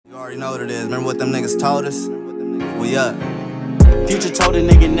already know what it is. Remember what them niggas told us? We up. Future told a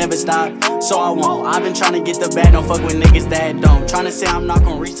nigga never stop, so I won't. I've been trying to get the bag, don't fuck with niggas that don't. Trying to say I'm not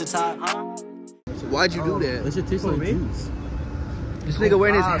gonna reach the top. Why'd you do that? That shit tastes like juice. This nigga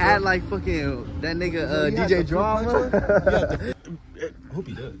wearing his hat like fucking that nigga DJ Drama. I hope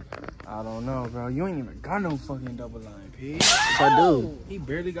he does. I don't know, bro. You ain't even got no fucking double line, P. Yes, I do. He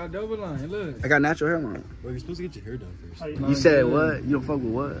barely got double line. Look. I got natural hairline. Bro, you're supposed to get your hair done first. You said what? You don't fuck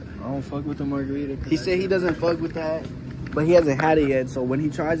with what? I don't fuck with the margarita. He said he doesn't fuck with that, but he hasn't had it yet. So when he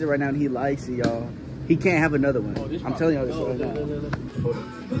tries it right now and he likes it, y'all, he can't have another one. I'm telling y'all this right now.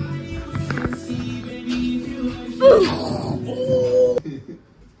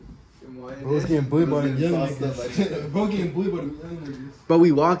 Bro's getting bullied by the young niggas. Bro getting bullied by the young niggas. But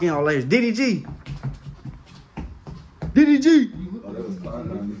we walking all layers. DDG. DDG.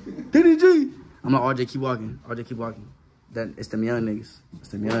 DDG. I'm like, RJ, keep walking. RJ, keep walking. Then it's them young niggas. It's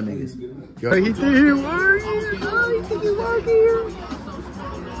them young niggas. Yo, he think he working. Oh, he think he working.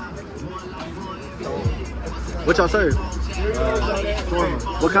 What y'all serve?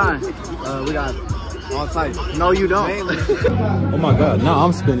 What kind? We got all types. No, you don't. Oh my god, now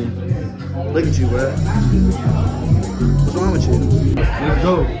I'm spinning. Look at you, bro. What's wrong with you? Let's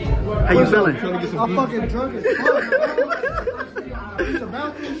go. How you feeling? I'm fucking drunk as fuck. Use the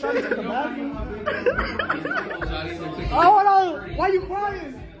bathroom. Trying to take the bathroom. Oh, hold on. Why you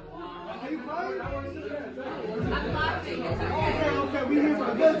crying? Are you crying? Okay. We here for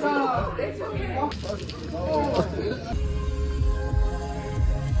a good time.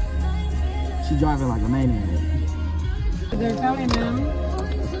 She driving like a maniac. They're telling them.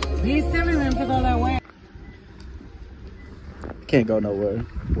 He's telling them to go that way. Can't go nowhere.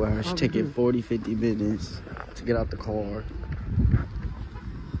 Where she taking 40, 50 minutes to get out the car.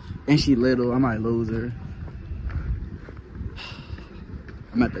 And she little, I might lose her.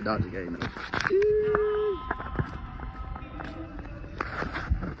 I'm at the Dodger game though.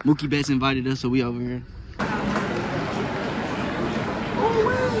 Mookie Betts invited us, so we over here.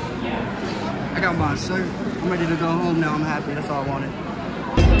 I got my shirt. I'm ready to go home now. I'm happy. That's all I wanted.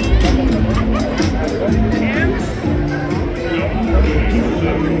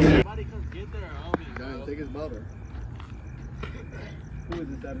 Take his butter. Who is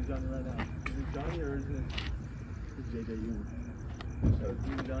this Daddy Johnny right now? Is it Johnny or is it JJU. Is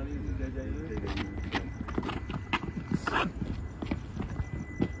it Johnny? Is it JJU?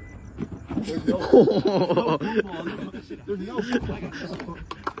 There's no football. There's no football.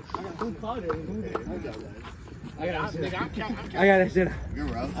 I got two potters. I got that shit.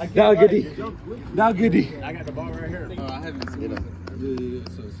 Now goodie. Now goodie. I got the ball right here. I haven't seen it.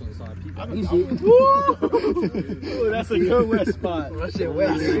 Ooh, that's a good wet spot. That shit wet.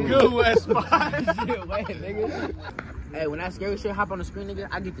 That's a good wet spot. Shit wet, nigga. Hey, when that scary shit hop on the screen, nigga,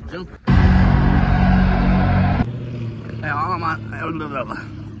 I get the jump. Hey,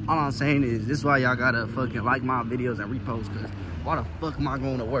 all I'm saying is, this is why y'all gotta fucking like my videos and repost, cause why the fuck am I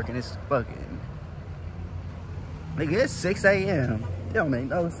going to work and it's fucking, nigga, it's 6 a.m. It don't make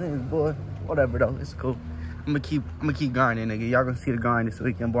no sense, boy. Whatever though, it's cool. I'm gonna keep grinding, nigga. Y'all gonna see the grind this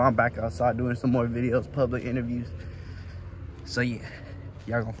weekend, boy. I'm back outside doing some more videos, public interviews. So yeah,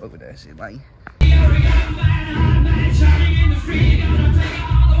 y'all gonna fuck with that shit, like.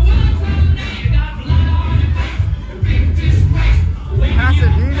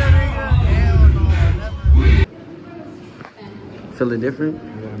 Feeling different?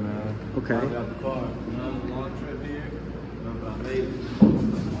 Yeah, man. Okay. I got the car. Long trip here. I made it.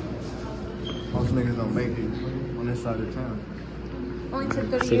 Most niggas don't make it on this side of town. Only took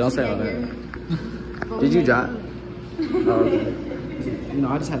 30 See, don't say all that. Did you drive? Oh, okay. You know,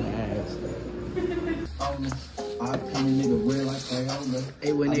 I just had to ask. I come in nigga red like Toyota.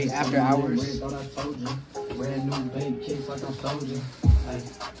 818 after hours. Thought I told you. Brand new babe kicks like I'm soldier. Ay,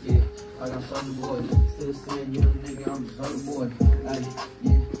 yeah, like I'm soldier boy. Still saying young nigga, I'm a soldier boy. Ay,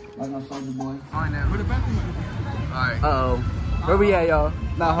 yeah, like I'm soldier boy. Alright, now, where the bathroom at? Alright. Uh-oh. Where we at, y'all?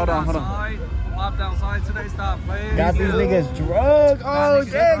 Nah, hold on. Popped outside today, stop playing. Got these niggas drunk. Oh,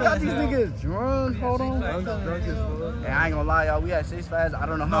 damn, got these niggas drunk. Hold on. Hey, I ain't gonna lie, y'all. We at Six Flags. I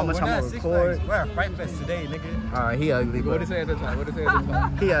don't know how much I'm gonna record. We're at Fright Fest today, nigga. Alright, he ugly, bro. What did he say at this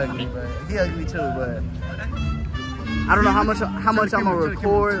time? He ugly, bro. He ugly too, but I don't know how much I'm gonna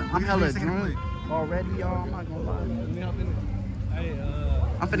record. I'm hella drunk already, y'all. I'm not gonna lie.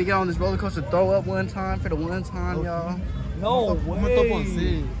 I'm finna get on this roller coaster, throw up one time for the one time, y'all. No way. I'm gonna throw up on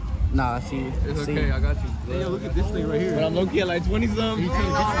C. Nah, see. It's okay, I got you. Hey, yo, look at this thing right here. But I'm low-key at like 20-something.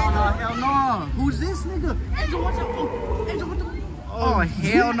 Hell no. Who's this nigga? Angel, what's up? Angel, what the? Oh,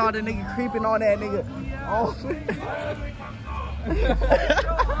 hell no, the nigga creeping on that nigga. Oh.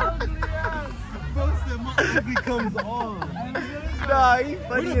 comes on. Nah, he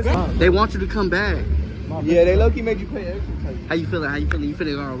funny as hell. They want you to come back. Yeah, they low-key made you pay extra. How you feeling? How you feeling? You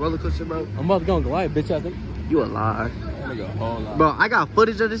feeling on a roller coaster, bro? I'm about to go on Goliath, bitch ass nigga. You a lie. Nigga, a whole lot. Bro, I got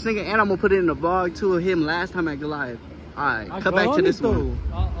footage of this nigga and I'm gonna put it in the vlog too of him last time at Goliath. Alright, cut back to this one.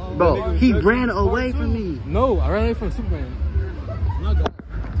 Bro, he ran away from me. No, I ran away from Superman.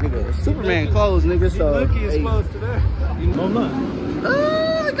 Nigga, Superman clothes, nigga, so. Looky exposed to that. No, I'm not.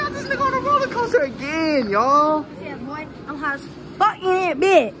 I got this nigga on a roller coaster again, y'all. Yeah, boy, I'm hot as fuck in here,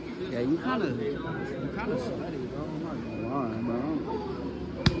 bitch. Yeah, you kinda sweaty, bro. I'm not gonna lie, bro.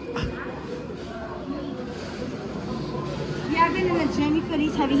 Yeah, I've been in the gym. You feel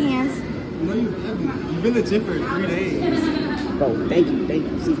these heavy hands? No, you haven't. You've been in the gym for 3 days. Bro, thank you.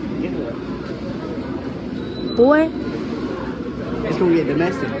 See, anyway. Boy. It's gonna get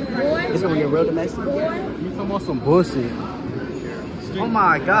domestic. Boy. It's gonna get real domestic. Boy. You talking about some bullshit. Oh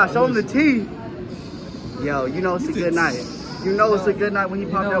my gosh, show him the tea. Yo, you know it's a good night. You know it's a good night when he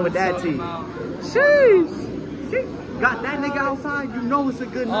popped out with that tea. Sheesh. She got that nigga outside, you know it's a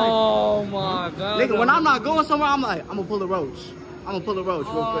good night. Oh my god. Nigga, when I'm not going somewhere, I'm like, I'm gonna pull a roach. I'm gonna pull a roach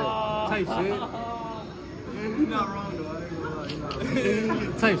real quick. Type shit. You're not wrong,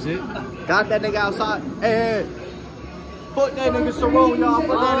 though. Type shit. Got that nigga outside. Hey. Fuck that nigga Sarone, y'all.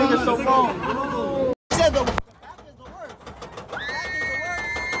 Fuck that nigga Sarone. Said the back is the worst. Back is the worst.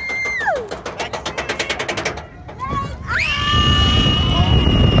 Back is the worst.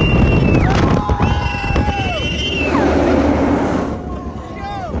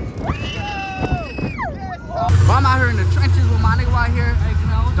 I'm out here in the trenches with my nigga right here.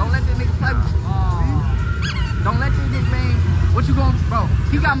 Don't let that nigga play with you. Don't let this nigga, man. What you going, bro?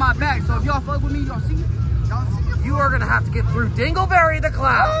 He got my back, so if y'all fuck with me, y'all see it? Y'all see it? You are gonna have to get through Dingleberry the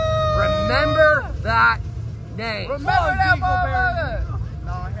Clown. Remember that name. Remember that motherfucker?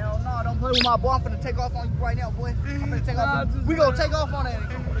 No, hell no. Don't play with my boy. I'm finna take off on you right now, boy. I'm finna take off on you. We gonna take off on that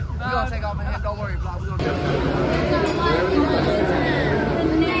nigga. We gonna take off on him. Don't worry, bro. We gonna take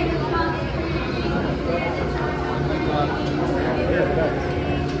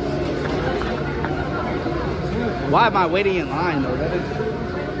Why am I waiting in line though? That is...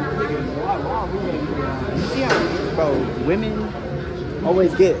 You see how, bro, women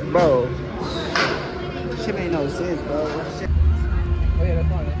always get, bro. Shit ain't no sense, bro. Shit. Oh yeah, that's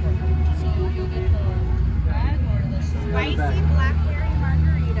fine. So you'll get the red or the spicy blackberry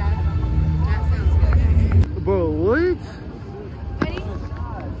margarita. That sounds good. Bro, what? Ready?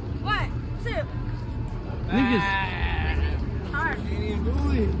 1, 2. Niggas. Hard.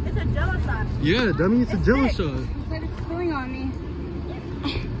 It's a jello shot. Yeah, dummy, it's a jello shot. But it's spilling on me.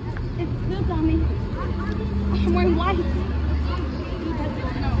 It's spilled on me. I'm wearing white.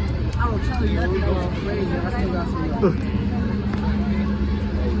 I don't tell you nothing. That was crazy. I still got some.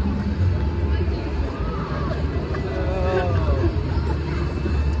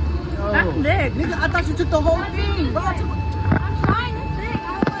 That's big. Nigga, I thought you took the whole thing, bro. I'm trying to think.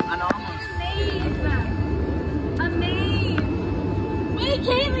 I know. I'm amazed. Wait,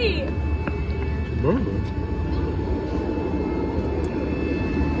 Kaylee. Bro.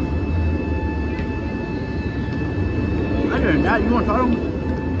 Other than that, you want to try them?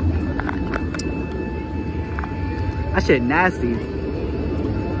 That shit nasty.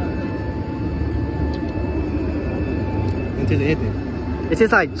 Until the ending. It's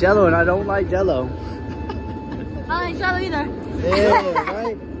just like Jello, and I don't like Jello. I don't like jello either. Yeah,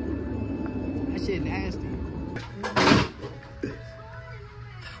 right? That shit nasty.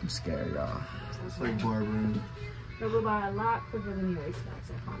 I'm scared, y'all. It's like barbering. It will buy a lot quicker than you expect,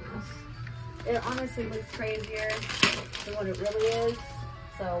 I promise. It honestly looks crazier than what it really is.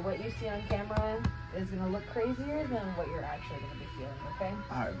 So what you see on camera is gonna look crazier than what you're actually gonna be feeling, okay?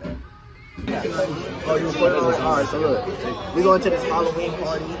 Alright, man. Oh, you recording? Alright, so look. We going to this Halloween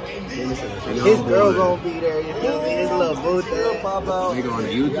party. His girl gonna be there, you feel me? His little boo there. Pop out.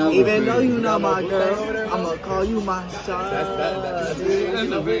 Even though you not my girl, I'm gonna call you my shot. That's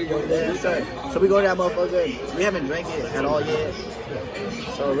a big one. Yes, sir. So we go to that motherfucker. We haven't drank it at all yet.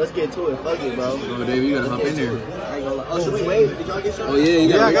 So let's get to it. Fuck it, bro. Oh, Dave, you gotta hop in there. Oh, should we wait? Did y'all get shot? Oh, yeah, you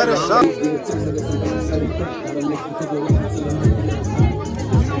gotta I got a shot.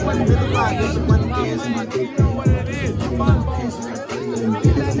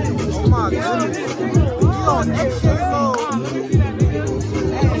 Oh my God. You on that shit,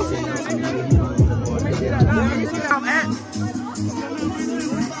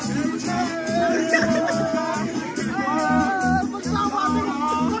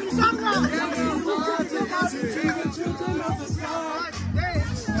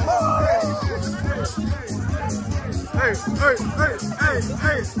 Hey,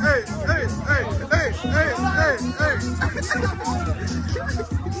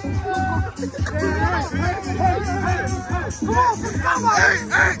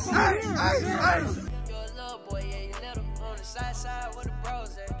 Side with the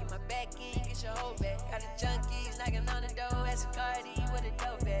bros at. Get my back in, get your whole back. Got the junkies knocking on the door. That's a Cardi with a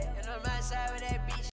dope bag. And on my side with that bitch.